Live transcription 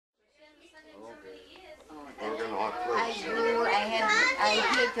school, I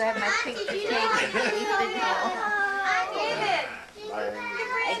hate to have my picture taken. I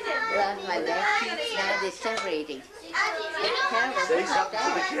love my left cheek, now they're separating. Say something to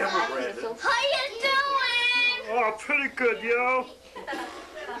the camera, Brandon. How you doing? Oh, pretty good, yo.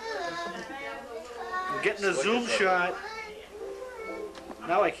 I'm getting a zoom shot.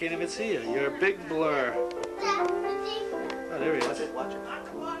 Now I can't even see you. You're a big blur. Oh, there he is.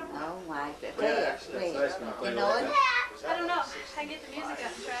 Oh my God. Play it. You know it? I don't know. I get the music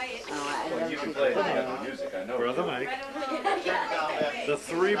up and try it. Oh, I love You can it. play the music, I know. Brother Mike. The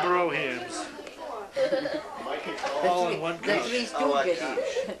three Brohams. All in one The couch. Three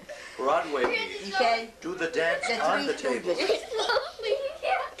Stooges. Broadway You music. said Do the dance the on the Three table. Stooges.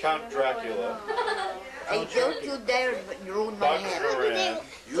 Count Dracula. Hey, don't you dare ruin my hair. Buxaran.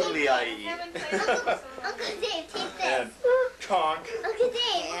 Yuliai. Uncle Dave, take this. And Tonk. Uncle Dave,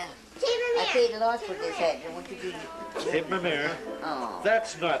 Yeah. take I him paid a lot for this hat. I want to give you. Hit my mirror. Oh.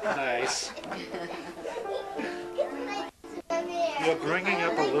 That's not nice. You're bringing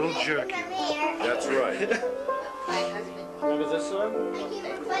up a little jerky. That's right. My husband. Remember this song? I give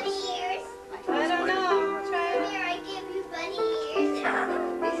you bunny ears. I don't know. Try Come here, I give you bunny ears.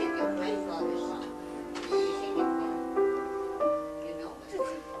 This is your grandfather's song. You sing it well. You know it.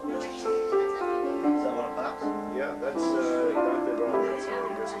 Is that one a box? Yeah, that's Dante Brown. That's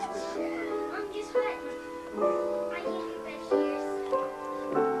Christmas special. Guess what? I give you bunny ears.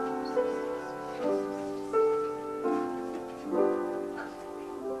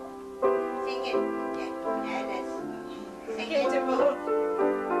 Sing it. Yeah, that's. Sing Can't it. do both.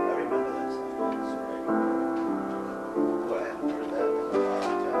 I remember that song. It's great. Well, I haven't heard that in a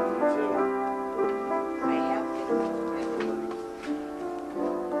long time, too. I helped him.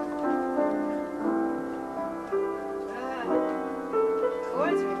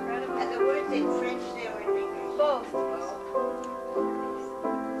 Chords are incredible. And the words in French, they were in English. Both.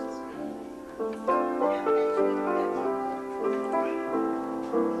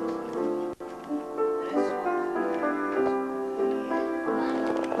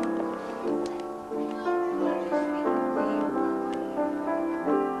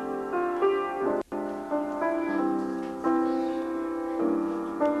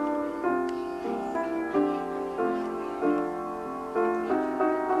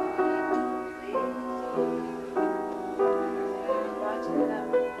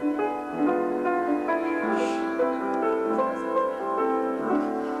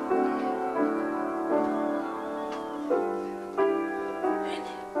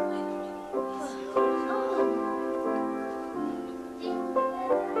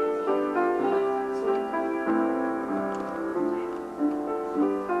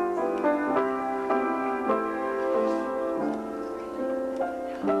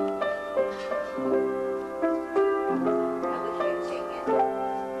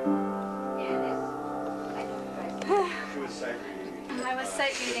 I was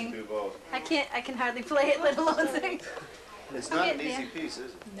sight reading. Do both. I can hardly play it, let alone sing. It's I'm not an getting easy there. piece,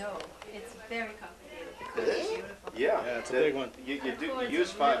 is it? No, it's very complicated. It is? Beautiful. Yeah. Yeah, it's a big one. You Chords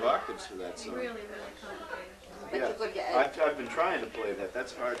use are 5 really- octaves for that song. Really, really complicated. But Yeah. you could, I've been trying to play that.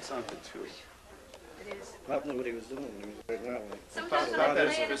 That's hard something too. It is. Pop knew what he was doing when he was right that way. Sometimes when Not I that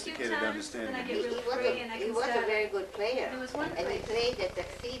play it a few sophisticated times, understanding. then I get he really was free and I he can was a start. very good player. There was one And he place. played at the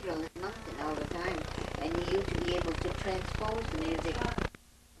cathedral in Moncton all the time. And he used to be able to transpose the music.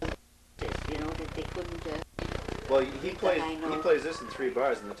 You know, that they couldn't. Well, he I know. plays this in 3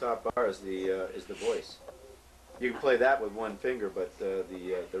 bars, and the top bar is the voice. You can play that with 1 finger, but the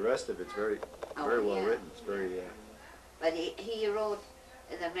rest of it's very well yeah. written. It's very But he wrote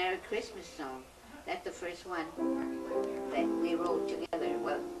the Merry Christmas song. That's the first one that we wrote together.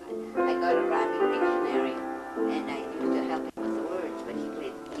 Well, I got a rhyming dictionary, and I used to help him with the words, but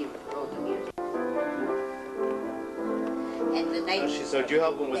he wrote the music. And the night. So do you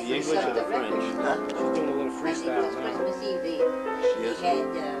help him with the English or the French? She's doing a little When it freestyle was now. Christmas Eve, She he is. had it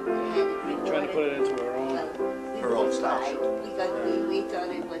Trying to put it into her own. Her own style. Because we thought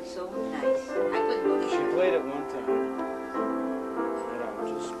it was so nice. I couldn't believe She it. played it one time. You know,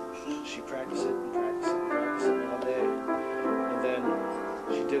 just she practiced it and practiced it and practiced it all day. And then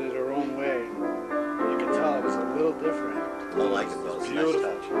she did it her own way. You could tell it was a little different. I like it though. It's It's a nice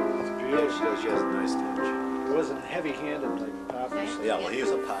beautiful. touch. It's Yeah, beautiful. she has a nice touch. It wasn't heavy-handed like Pop. Yeah, well, he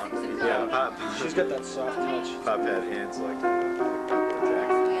was a pop. Yeah, Pop. She's got that soft touch. Pop had hands like Jack.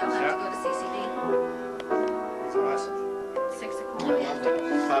 We all have to go to CCD. It's awesome. 6 o'clock.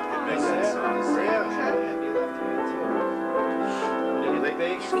 Pop can make that song. Yeah, handy left hand too. When they hit the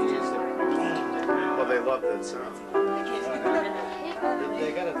bass keys, Well, they love that song.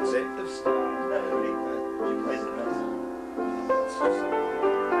 they got a distinctive style. She plays it best.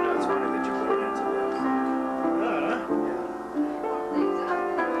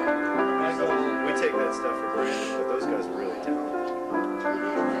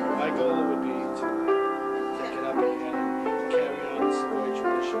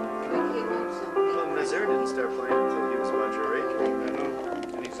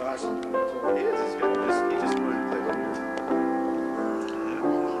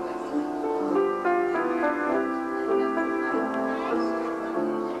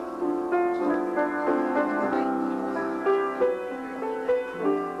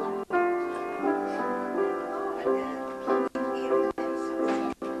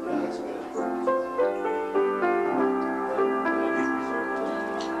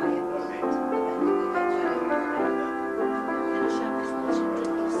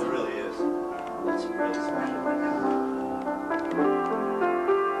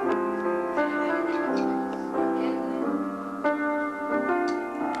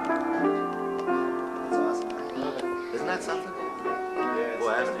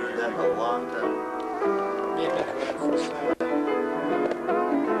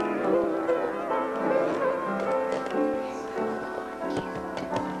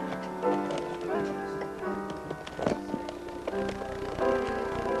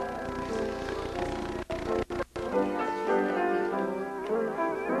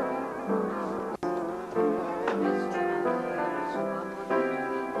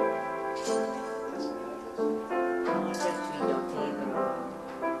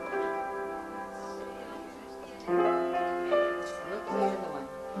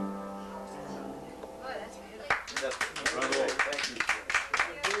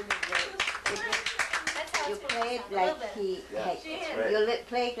 it A little like bit. he Yeah, had, that's right. you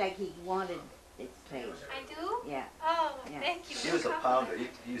play it like he wanted it played. I do? Yeah. Oh, Yeah. thank you. He was a pounder.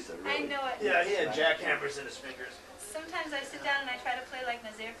 He used to I really. know it. Yeah, he had jackhammers in his fingers. Sometimes I sit down and I try to play like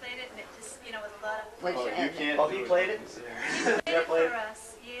Nazir played it, and it just, with a lot of. Which, Oh, you can't. Oh, do he played it? He played it for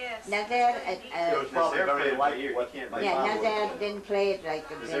us, yes. now that, It was Probably Nazir very played it by like ear. what- He can't. like yeah, Bob now was that playing. didn't play it like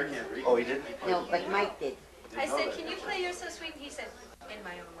a Nazir band. can't read. Oh, he did? No, but Mike did. I said, can you play You're So Sweet? And he said, in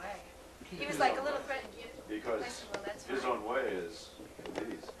my own way. He was like a little threatened. Because I said, well, that's his fine. own way is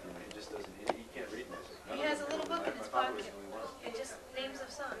these. He just doesn't. He can't read music. He has a little book in his My father was pocket. the only one. It just names of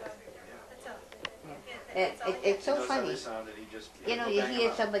songs. That's all. Yeah. That's all he It's He so knows funny. every sound and he just. You know, he'll you bang hear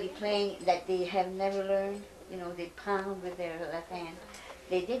them out. somebody playing that they have never learned. They pound with their left hand.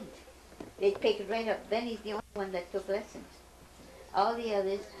 They didn't. They pick it right up. Then he's the only one that took lessons. All the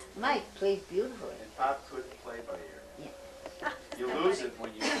others, Mike plays beautifully. And Pop couldn't play by ear. Yeah. You lose it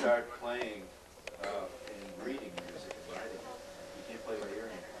when you start playing and reading music and writing. You can't play by ear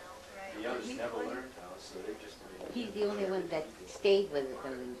anymore. The others never learned how, so they just. He's the only one that stayed with it a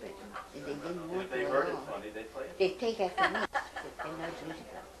little bit. And they didn't And want if they to heard at it all. funny, they play it. They take after me. They know music.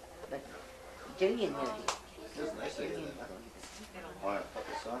 But Julian knew it. It was nice to hear that. Why?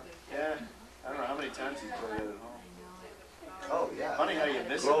 Couple songs. Yeah. I don't know how many times he played it at home. Oh, yeah. Funny how you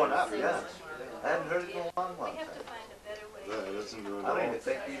miss it. Growing up, yeah. I hadn't heard it in a long, We long have time. to find a better way. Yeah, it doesn't do it I don't even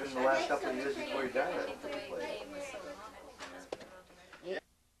think even the last couple of years before he died, I don't think he played it. It was so